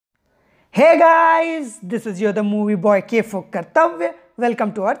Hey guys, this is your the movie boy केफो कर्तव्य। Welcome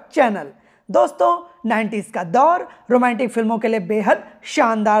to our channel. दोस्तों, 90s का दौर romantic फिल्मों के लिए बेहद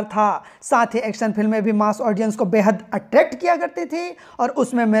शानदार था। साथ ही एक्शन फिल्में भी मास ऑडियंस को बेहद अट्रैक्ट किया करती थी और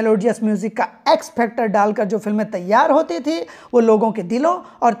उसमें मेलोडियस म्यूजिक का एक्स फैक्टर डालकर जो फिल्में तैयार होती थी वो लोगों के दिलों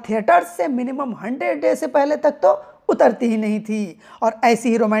और थिएटर्स से मिनिमम 100 डे से पहले तक तो उतरती ही नहीं थी। और ऐसी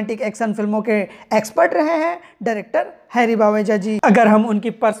ही रोमांटिक एक्शन फिल्मों के एक्सपर्ट रहे हैं डायरेक्टर हैरी बावेजा जी। अगर हम उनकी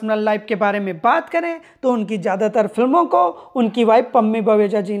पर्सनल लाइफ के बारे में बात करें तो उनकी ज़्यादातर फिल्मों को उनकी वाइफ पम्मी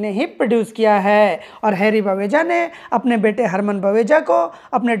बावेजा जी ने ही प्रोड्यूस किया है और हैरी बावेजा ने अपने बेटे हरमन बावेजा को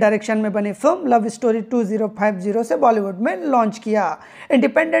अपने डायरेक्शन में बनी फिल्म लव स्टोरी 2050 से बॉलीवुड में लॉन्च किया।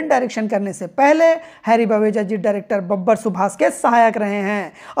 इंडिपेंडेंट डायरेक्शन करने से पहले हैरी बावेजा जी डायरेक्टर बब्बर सुभाष के सहायक रहे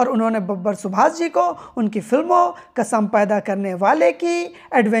हैं और उन्होंने बब्बर सुभाष जी को उनकी फिल्मों कसम पैदा करने वाले की,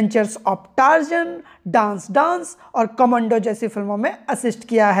 एडवेंचर्स ऑफ टार्जन, डांस और कमांडो जैसी फिल्मों में असिस्ट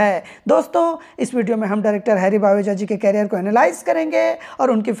किया है। दोस्तों, इस वीडियो में हम डायरेक्टर हैरी बावेजा जी के कैरियर को एनालाइज करेंगे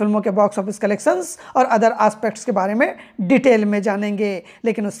और उनकी फिल्मों के बॉक्स ऑफिस कलेक्शंस और अदर एस्पेक्ट्स के बारे में डिटेल में जानेंगे।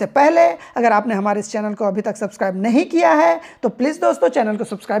 लेकिन उससे पहले अगर आपने हमारे इस चैनल को अभी तक सब्सक्राइब नहीं किया है तो प्लीज़ दोस्तों चैनल को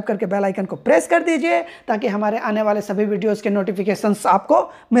सब्सक्राइब करके बेल आइकन को प्रेस कर दीजिए ताकि हमारे आने वाले सभी वीडियोज़ के नोटिफिकेशंस आपको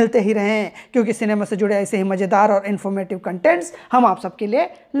मिलते ही रहें, क्योंकि सिनेमा से जुड़े ऐसे ही मज़ेदार और इन्फॉर्मेटिव कंटेंट्स हम आप सबके लिए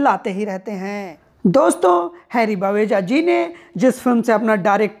लाते ही रहते हैं। दोस्तों, हैरी बावेजा जी ने जिस फिल्म से अपना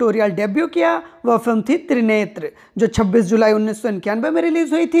डायरेक्टोरियल डेब्यू किया वह फिल्म थी त्रिनेत्र, जो 26 जुलाई 1991 में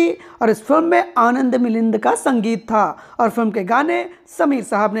रिलीज हुई थी और इस फिल्म में आनंद मिलिंद का संगीत था और फिल्म के गाने समीर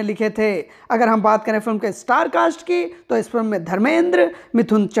साहब ने लिखे थे। अगर हम बात करें फिल्म के स्टार कास्ट की तो इस फिल्म में धर्मेंद्र,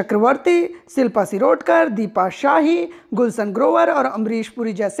 मिथुन चक्रवर्ती, शिल्पा शिरोडकर, दीपा शाही, गुलशन ग्रोवर और अमरीश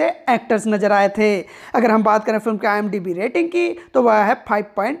पुरी जैसे एक्टर्स नजर आए थे। अगर हम बात करें फिल्म के IMDb रेटिंग की तो वह है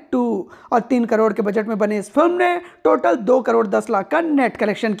 5.2 और 3 करोड़ के बजट में बनी इस फिल्म ने टोटल 2 करोड़ 10 लाख का नेट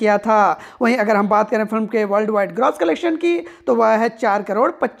कलेक्शन किया था। वहीं अगर हम बात करें फिल्म के वर्ल्ड वाइड ग्रॉस कलेक्शन की तो वह है 4 करोड़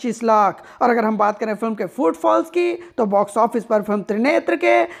 25 लाख और अगर हम बात करें फिल्म के फुटफॉल्स की तो बॉक्स ऑफिस पर फिल्म त्रिनेत्र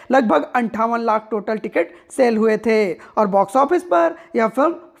के लगभग 58 लाख टोटल टिकट सेल हुए थे और बॉक्स ऑफिस पर यह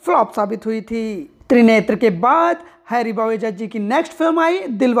फिल्म फ्लॉप साबित हुई थी। त्रिनेत्र के बाद हैरी बावेजा जी की नेक्स्ट फिल्म आई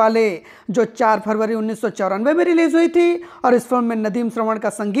दिलवाले, जो 4 फरवरी 1994 में रिलीज हुई थी और इस फिल्म में नदीम श्रवण का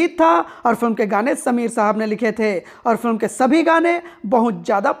संगीत था और फिल्म के गाने समीर साहब ने लिखे थे और फिल्म के सभी गाने बहुत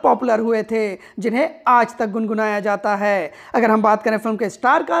ज़्यादा पॉपुलर हुए थे जिन्हें आज तक गुनगुनाया जाता है। अगर हम बात करें फिल्म के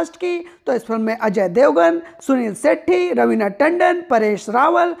स्टार कास्ट की तो इस फिल्म में अजय देवगन, सुनील शेट्टी, रवीना टंडन, परेश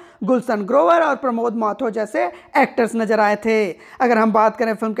रावल, गुलशन ग्रोवर और प्रमोद मौथो जैसे एक्टर्स नजर आए थे। अगर हम बात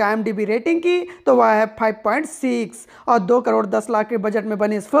करें फिल्म के IMDb रेटिंग की तो वह है 5.6 और 2 करोड़ 10 लाख के बजट में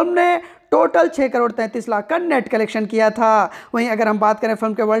बनी इस फिल्म ने टोटल 6 करोड़ 33 लाख का नेट कलेक्शन किया था। वहीं अगर हम बात करें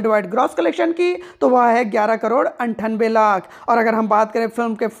फिल्म के वर्ल्ड वाइड ग्रॉस कलेक्शन की तो वह है 11 करोड़ 98 लाख और अगर हम बात करें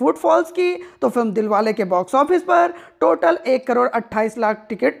फिल्म के फुटफॉल्स की तो फिल्म दिलवाले के बॉक्स ऑफिस पर total 1 crore 28 lakh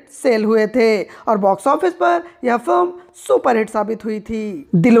ticket cell हुए थे और बॉक्स ऑफिस पर यह फिल्म सुपरहिट साबित हुई थी।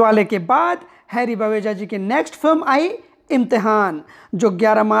 दिलवाले के बाद हैरी बावेजा जी की नेक्स्ट फिल्म आई इम्तिहान, जो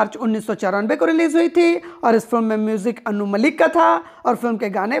 11 मार्च 1994 को रिलीज हुई थी और इस फिल्म में म्यूजिक अनु मलिक का था और फिल्म के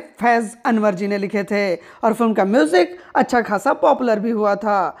गाने फैज अनवर जी ने लिखे थे और फिल्म का म्यूजिक अच्छा खासा पॉपुलर भी हुआ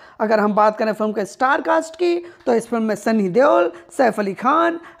था। अगर हम बात करें फिल्म के स्टार कास्ट की तो इस फिल्म में सनी देओल, सैफ अली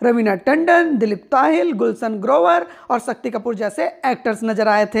खान, रवीना टंडन, दिलीप ताहिल, गुलशन ग्रोवर और शक्ति कपूर जैसे एक्टर्स नजर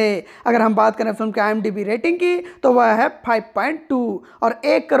आए थे। अगर हम बात करें फिल्म के IMDb रेटिंग की तो वह है 5.2 और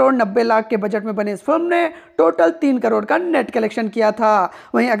 1 करोड़ 90 लाख के बजट में बनी इस फिल्म ने टोटल 3 करोड़ का नेट कलेक्शन किया था।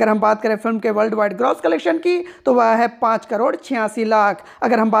 वहीं अगर हम बात करें फिल्म के वर्ल्ड वाइड ग्रॉस कलेक्शन की तो वह है 5 करोड़ 86 लाख।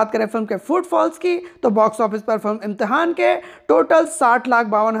 अगर हम बात करें फिल्म के फुटफॉल्स की तो बॉक्स ऑफिस पर फिल्म इम्तिहान के टोटल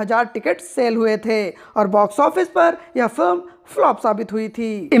 60,52,000 टिकट सेल हुए थे और बॉक्स ऑफिस पर यह फिल्म फ्लॉप साबित हुई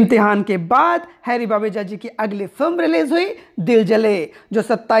थी। इम्तिहान के बाद हैरी बावेजा जी की अगली फिल्म रिलीज हुई दिलजले, जो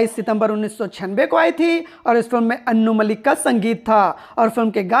 27 सितंबर 1996 को आई थी और इस फिल्म में अन्नू मलिक का संगीत था और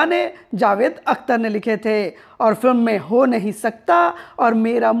फिल्म के गाने जावेद अख्तर ने लिखे थे और फिल्म में हो नहीं सकता और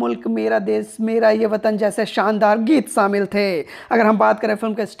मेरा मुल्क मेरा देश मेरा ये वतन जैसे शानदार गीत शामिल थे। अगर हम बात करें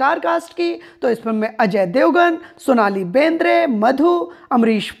फिल्म के स्टार कास्ट की तो इस फिल्म में अजय देवगन, सोनाली बेंद्रे, मधु,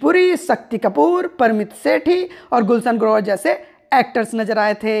 अमरीश पुरी, शक्ति कपूर, परमित सेठी और गुलशन ग्रोवर जैसे एक्टर्स नजर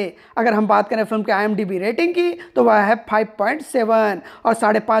आए थे। अगर हम बात करें फिल्म के IMDb रेटिंग की तो वह है 5.7 और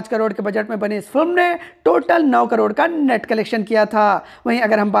 5.5 करोड़ के बजट में बनी इस फिल्म ने टोटल 9 करोड़ का नेट कलेक्शन किया था। वहीं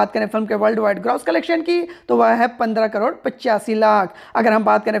अगर हम बात करें फिल्म के वर्ल्ड वाइड ग्रॉस कलेक्शन की तो वह है 15 करोड़ 85 लाख। अगर हम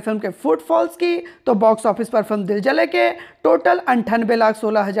बात करें फिल्म के फुटफॉल्स की तो बॉक्स ऑफिस पर फिल्म दिलजले के टोटल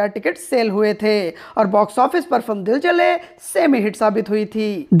 98,16,000 टिकट सेल हुए थे और बॉक्स ऑफिस पर फिल्म दिलजले सेमी हिट साबित हुई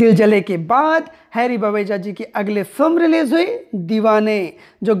थी। दिलजले के बाद हैरी बावेजा जी की अगली फिल्म रिलीज हुई दीवाने,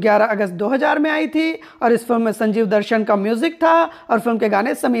 जो 11 अगस्त 2000 में आई थी। और इस फिल्म में संजीव दर्शन का म्यूजिक था और फिल्म के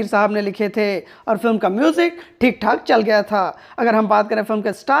गाने समीर साहब ने लिखे थे और फिल्म का म्यूजिक ठीक ठाक चल गया था। अगर हम बात करें फिल्म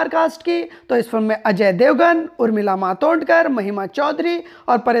के स्टार कास्ट की तो इस फिल्म में अजय देवगन, उर्मिला मातोंडकर, महिमा चौधरी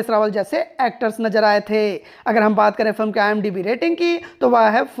और परेश रावल जैसे एक्टर्स नजर आए थे। अगर हम बात करें फिल्म के IMDb रेटिंग की तो वह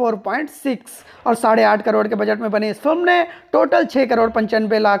है 4.6 और 8.5 करोड़ के बजट में बनी इस फिल्म ने टोटल 6 करोड़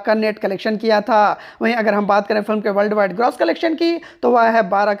 95 लाख का नेट कलेक्शन किया था। वहीं अगर हम बात करें फिल्म के वर्ल्ड वाइड ग्रॉस कलेक्शन की तो वह है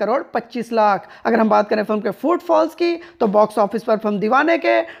 12 करोड़ 25 लाख। अगर हम बात करें फिल्म के फुटफॉल्स की तो बॉक्स ऑफिस पर फिल्म दीवाने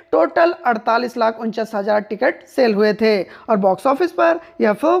के टोटल 48,49,000 टिकट सेल हुए थे और बॉक्स ऑफिस पर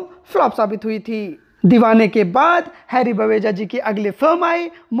यह फिल्म फ्लॉप साबित हुई थी। दीवाने के बाद हैरी बवेजा जी की अगली फिल्म आई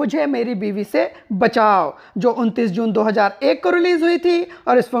मुझे मेरी बीवी से बचाओ, जो 29 जून 2001 को रिलीज हुई थी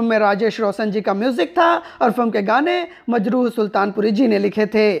और इस फिल्म में राजेश रोशन जी का म्यूजिक था और फिल्म के गाने मजरूह सुल्तानपुरी जी ने लिखे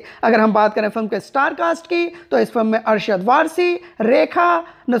थे। अगर हम बात करें फिल्म के स्टार कास्ट की तो इस फिल्म में अरशद वारसी, रेखा,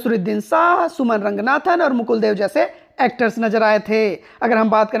 नसीरुद्दीन शाह, सुमन रंगनाथन और मुकुल देव जैसे एक्टर्स नजर आए थे। अगर हम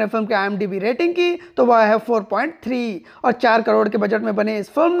बात करें फिल्म के IMDb रेटिंग की तो वह है 4.3 और 4 करोड़ के बजट में बने इस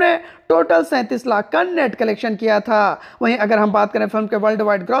फिल्म ने टोटल 37 लाख का नेट कलेक्शन किया था। वहीं अगर हम बात करें फिल्म के वर्ल्ड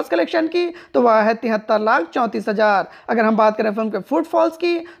वाइड ग्रॉस कलेक्शन की तो वह है 73,34,000। अगर हम बात करें फिल्म के फुटफॉल्स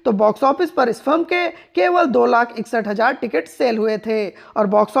की तो बॉक्स ऑफिस पर इस फिल्म के केवल 2,61,000 टिकट सेल हुए थे और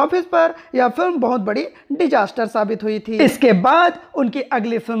बॉक्स ऑफिस पर यह फिल्म बहुत बड़ी डिजास्टर साबित हुई थी। इसके बाद उनकी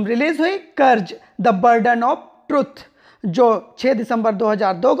अगली फिल्म रिलीज हुई कर्ज द बर्डन ऑफ ट्रुथ, जो 6 दिसंबर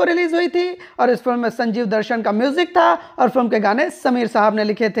 2002 को रिलीज हुई थी और इस फिल्म में संजीव दर्शन का म्यूजिक था और फिल्म के गाने समीर साहब ने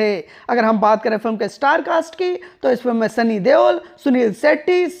लिखे थे। अगर हम बात करें फिल्म के स्टार कास्ट की तो इस फिल्म में सनी देओल, सुनील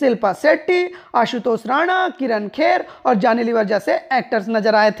शेट्टी, शिल्पा शेट्टी, आशुतोष राणा, किरण खेर और जॉनी लीवर जैसे एक्टर्स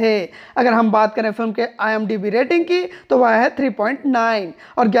नजर आए थे। अगर हम बात करें फिल्म के IMDb रेटिंग की तो वह है 3.9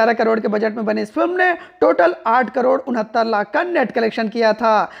 और 11 करोड़ के बजट में बनी इस फिल्म ने टोटल 8 करोड़ 69 लाख का नेट कलेक्शन किया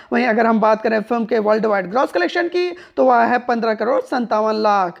था। वहीं अगर हम बात करें फिल्म के वर्ल्ड वाइड ग्रॉस कलेक्शन की तो वह है 15 करोड़ 57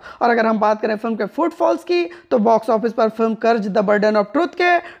 लाख। और अगर हम बात करें फिल्म के फुटफॉल्स की तो बॉक्स ऑफिस पर फिल्म कर्ज द बर्डन ऑफ ट्रुथ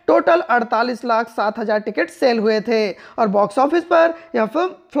के टोटल 48,07,000 टिकट सेल हुए थे और बॉक्स ऑफिस पर यह फिल्म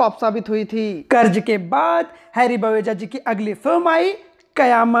फ्लॉप साबित हुई थी। कर्ज के बाद हैरी बवेजा जी की अगली फिल्म आई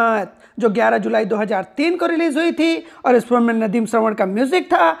कयामत, जो 11 जुलाई 2003 को रिलीज हुई थी और इस फिल्म में नदीम श्रवण का म्यूजिक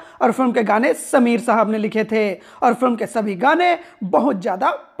था और फिल्म के गाने समीर साहब ने लिखे थे और फिल्म के सभी गाने बहुत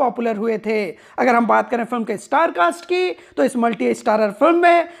ज़्यादा पॉपुलर हुए थे। अगर हम बात करें फिल्म के स्टार कास्ट की तो इस मल्टी स्टारर फिल्म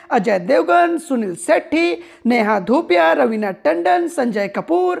में अजय देवगन, सुनील शेट्टी, नेहा धूपिया, रवीना टंडन, संजय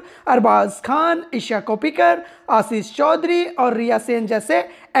कपूर, अरबाज खान, ईशा कोप्पिकर, आशीष चौधरी और रिया सेन जैसे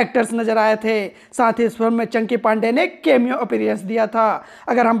एक्टर्स नजर आए थे। साथ ही इस फिल्म में चंकी पांडे ने कैमियो अपीयरेंस दिया था।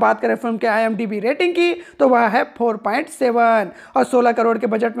 अगर हम बात करें फिल्म के IMDb रेटिंग की तो वह है 4.7 और 16 करोड़ के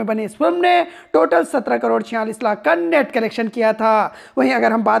बजट में बनी इस फिल्म ने टोटल 17 करोड़ 46 लाख का नेट कलेक्शन किया था। वहीं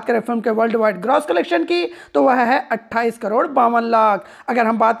अगर हम बात करें फिल्म के वर्ल्ड वाइड ग्रॉस कलेक्शन की तो वह है 28 करोड़ 52 लाख। अगर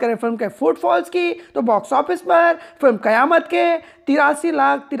हम बात करें फिल्म के फुटफॉल्स की तो बॉक्स ऑफिस पर फिल्म कयामत के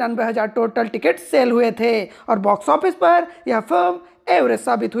 83,93,000 टोटल टिकट सेल हुए थे और बॉक्स ऑफिस पर यह फिल्म एवरेज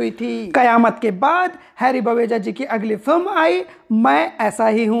साबित हुई थी। कयामत के बाद हैरी बवेजा जी की अगली फिल्म आई मैं ऐसा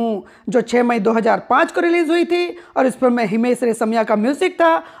ही हूँ, जो 6 मई 2005 को रिलीज हुई थी और इस फिल्म में हिमेश रेशमिया का म्यूजिक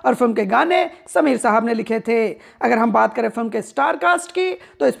था और फिल्म के गाने समीर साहब ने लिखे थे। अगर हम बात करें फिल्म के स्टार कास्ट की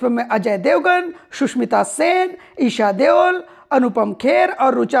तो इस फिल्म में अजय देवगन, सुष्मिता सेन, ईशा देओल, अनुपम खेर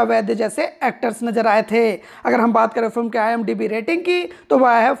और रुचा वैद्य जैसे एक्टर्स नजर आए थे। अगर हम बात करें फिल्म के IMDb रेटिंग की तो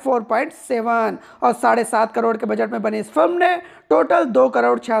वह है 4.7 और 7.5 करोड़ के बजट में बनी इस फिल्म ने टोटल 2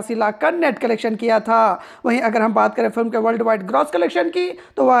 करोड़ 86 लाख का नेट कलेक्शन किया था। वहीं अगर हम बात करें फिल्म के वर्ल्ड वाइड ग्रॉस कलेक्शन की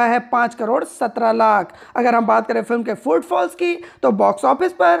तो वह है 5 करोड़ 17 लाख। अगर हम बात करें फिल्म के फुटफॉल्स की तो बॉक्स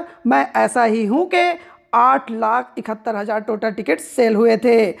ऑफिस पर मैं ऐसा ही हूँ के 8,71,000 टोटल टिकट सेल हुए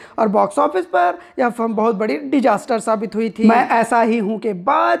थे और बॉक्स ऑफिस पर यह फिल्म बहुत बड़ी डिजास्टर साबित हुई थी। मैं ऐसा ही हूं के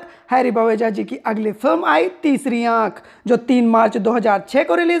बाद हैरी बवेजा जी की अगली फिल्म आई तीसरी आंख, जो 3 मार्च 2006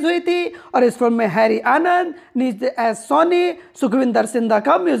 को रिलीज हुई थी और इस फिल्म में हैरी आनंद, नित्य एस सोनी, सुखविंदर सिंधा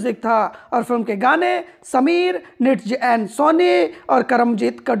का म्यूजिक था और फिल्म के गाने समीर, नित्य एन सोनी और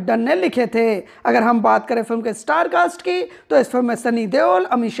करमजीत कड्डन ने लिखे थे। अगर हम बात करें फिल्म के स्टार कास्ट की तो इस फिल्म में सनी देओल,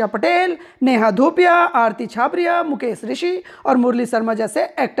 अमीषा पटेल, नेहा धूपिया, आरती छाबरिया, मुकेश ऋषि और मुरली शर्मा जैसे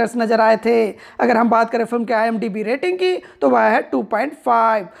एक्टर्स नजर आए थे। अगर हम बात करें फिल्म के IMDb रेटिंग की तो वह है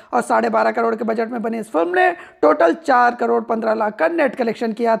 2.5 और 12.5 करोड़ के बजट में बनी इस फिल्म ने टोटल 4 करोड़ 15 लाख का नेट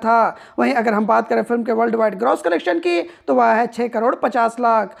कलेक्शन किया था। वहीं अगर हम बात करें फिल्म के वर्ल्ड वाइड ग्रॉस कलेक्शन की तो वह है 6 करोड़ 50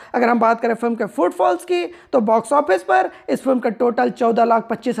 लाख। अगर हम बात करें फिल्म के फुटफॉल्स की तो बॉक्स ऑफिस पर इस फिल्म के टोटल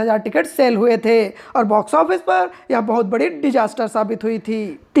 14,25,000 टिकट सेल हुए थे और बॉक्स ऑफिस पर यह बहुत बड़ी डिजास्टर साबित हुई थी।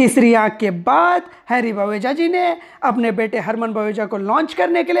 तीसरी आंख के बाद हैरी हैरी बवेजा जी ने अपने बेटे हरमन बवेजा को लॉन्च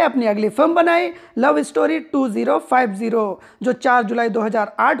करने के लिए अपनी अगली फिल्म बनाई लव स्टोरी 2050, जो 4 जुलाई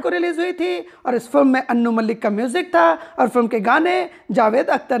 2008 को रिलीज हुई थी। और इस फिल्म में अन्नू मलिक का म्यूजिक था और फिल्म के गाने जावेद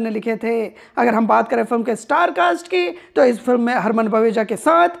अख्तर ने लिखे थे। अगर हम बात करें फिल्म के स्टार कास्ट की तो इस फिल्म में हरमन बवेजा के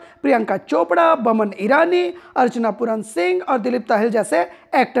साथ प्रियंका चोपड़ा, बमन ईरानी, अर्चना पूरन सिंह और दिलीप ताहिल जैसे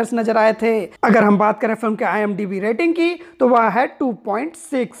एक्टर्स नजर आए थे। अगर हम बात करें फिल्म के IMDb रेटिंग की तो वह है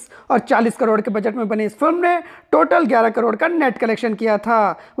 2.6 और 40 करोड़ के बजट में बनी इस फिल्म ने टोटल 11 करोड़ का नेट कलेक्शन किया था।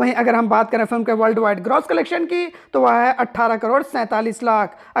 वहीं अगर हम बात करें फिल्म के वर्ल्ड वाइड ग्रॉस कलेक्शन की तो वह है 18 करोड़ 47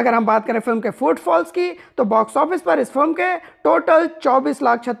 लाख। अगर हम बात करें फिल्म के फुटफॉल्स की तो बॉक्स ऑफिस पर इस फिल्म के टोटल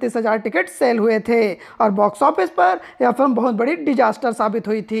 24,36,000 टिकट सेल हुए थे और बॉक्स ऑफिस पर यह फिल्म बहुत बड़ी डिजास्टर साबित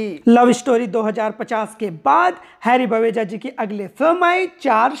हुई थी। लव स्टोरी 2050 के बाद हैरी बवेजा जी की अगली फिल्म आई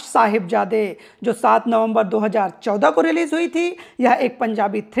चार साहिबजादे, जो 7 नवंबर 2014 को रिलीज हुई थी। यह एक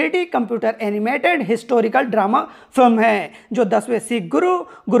Punjabi 3D computer animated historical drama film है जो 10वें सिख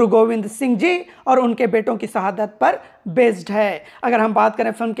गुरु गोविंद सिंह जी और उनके बेटों की शहादत पर बेस्ड है। अगर हम बात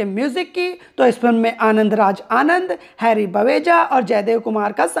करें फिल्म के म्यूजिक की तो इस फिल्म में आनंद राज आनंद, हैरी बवेजा और जयदेव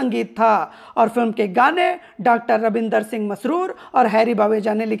कुमार का संगीत था और फिल्म के गाने डॉक्टर रविंदर सिंह मसरूर और हैरी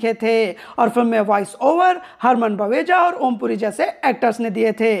बवेजा ने लिखे थे और फिल्म में वॉइस ओवर हरमन बवेजा और ओम पुरी जैसे एक्टर्स ने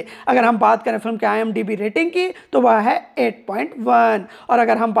दिए थे। अगर हम बात करें फिल्म के IMDb रेटिंग की तो वह है 8.1 और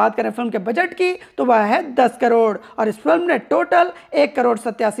अगर हम बात करें फिल्म के बजट की तो वह है 10 करोड़ और इस फिल्म ने टोटल 1 करोड़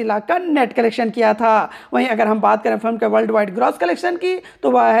 87 लाख का नेट कलेक्शन किया था। वहीं अगर हम बात करें फिल्म के वर्ल्ड वाइड ग्रॉस कलेक्शन की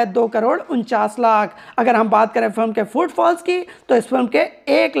तो वह है 2 करोड़ 49 लाख। अगर हम बात करें फिल्म के फुटफॉल्स की तो इस फिल्म के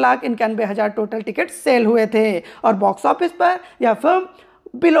 1,91,000 टोटल टिकट सेल हुए थे और बॉक्स ऑफिस पर यह फिल्म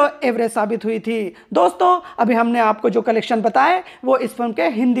बिलो एवरेज साबित हुई थी। दोस्तों, अभी हमने आपको जो कलेक्शन बताए वो इस फिल्म के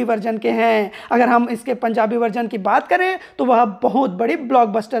हिंदी वर्जन के हैं। अगर हम इसके पंजाबी वर्जन की बात करें तो वह बहुत बड़ी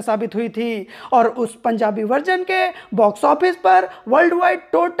ब्लॉकबस्टर साबित हुई थी और उस पंजाबी वर्जन के बॉक्स ऑफिस पर world wide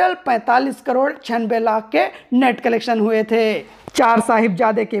total 45 crore 96 lakh के नेट कलेक्शन हुए थे। चार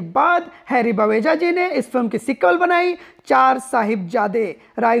साहिबजादे के बाद हैरी बवेजा जी ने इस फिल्म की सीक्वल बनाई चार साहिबजादे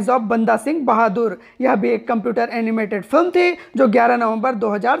राइज ऑफ बंदा सिंह बहादुर। यह भी एक कंप्यूटर एनिमेटेड फिल्म थी जो 11 नवंबर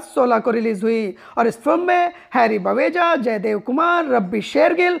 2016 को रिलीज हुई और इस फिल्म में हैरी बवेजा, जयदेव कुमार, रब्बी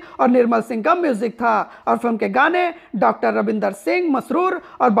शेरगिल और निर्मल सिंह का म्यूजिक था और फिल्म के गाने डॉक्टर रविंदर सिंह मसरूर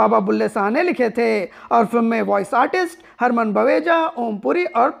और बाबा बुल्ले शाह ने लिखे थे और फिल्म में वॉइस आर्टिस्ट हरमन बवेजा, ओम पुरी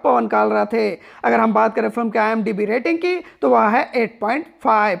और पवन कालरा थे। अगर हम बात करें फिल्म के IMDb रेटिंग की तो वह है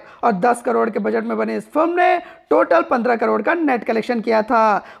 8.5 और 10 करोड़ के बजट में बनी इस फिल्म ने टोटल 15 करोड़ का नेट कलेक्शन किया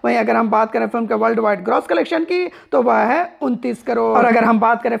था। वहीं अगर हम बात करें फिल्म के वर्ल्ड वाइड ग्रॉस कलेक्शन की तो वह है 29 करोड़ और अगर हम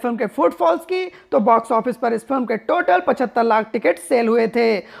बात करें फिल्म के फुटफॉल्स की तो बॉक्स ऑफिस पर इस फिल्म के टोटल 75 लाख टिकट सेल हुए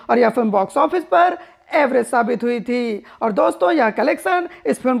थे और यह फिल्म बॉक्स ऑफिस पर एवरेज साबित हुई थी। और दोस्तों, यह कलेक्शन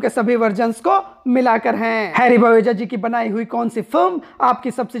इस फिल्म के सभी वर्जन्स को मिलाकर हैं। हैरी बवेजा जी की बनाई हुई कौन सी फिल्म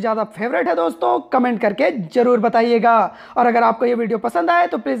आपकी सबसे ज्यादा फेवरेट है दोस्तों, कमेंट करके जरूर बताइएगा। और अगर आपको ये वीडियो पसंद आए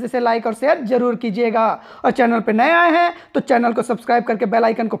तो प्लीज इसे लाइक और शेयर जरूर कीजिएगा और चैनल पे नए आए हैं तो चैनल को सब्सक्राइब करके बेल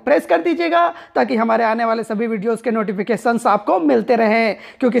आइकन को प्रेस कर दीजिएगा ताकि हमारे आने वाले सभी वीडियोस के नोटिफिकेशंस आपको मिलते रहें,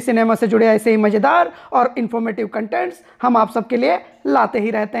 क्योंकि सिनेमा से जुड़े ऐसे ही मजेदार और इंफॉर्मेटिव कंटेंट्स हम आप सबके लिए लाते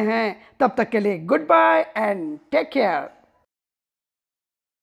ही रहते हैं। तब तक के लिए good bye and take care.